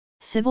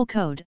Civil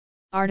Code,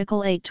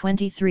 Article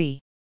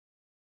 823.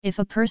 If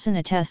a person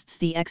attests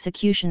the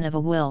execution of a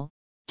will,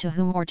 to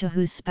whom or to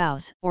whose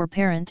spouse, or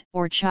parent,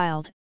 or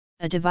child,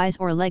 a devise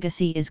or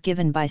legacy is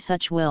given by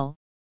such will,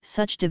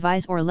 such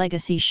devise or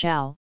legacy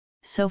shall,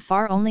 so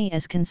far only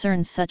as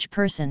concerns such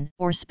person,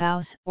 or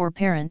spouse, or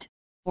parent,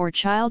 or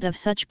child of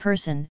such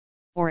person,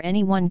 or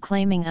any one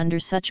claiming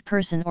under such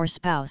person or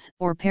spouse,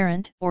 or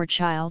parent, or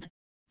child,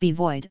 be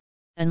void,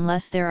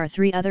 unless there are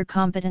 3 other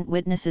competent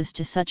witnesses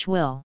to such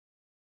will.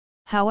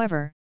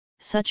 However,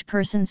 such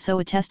person so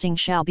attesting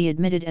shall be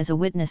admitted as a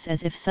witness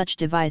as if such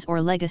devise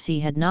or legacy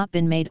had not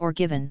been made or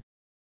given.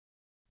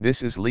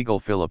 This is Legal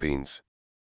Philippines.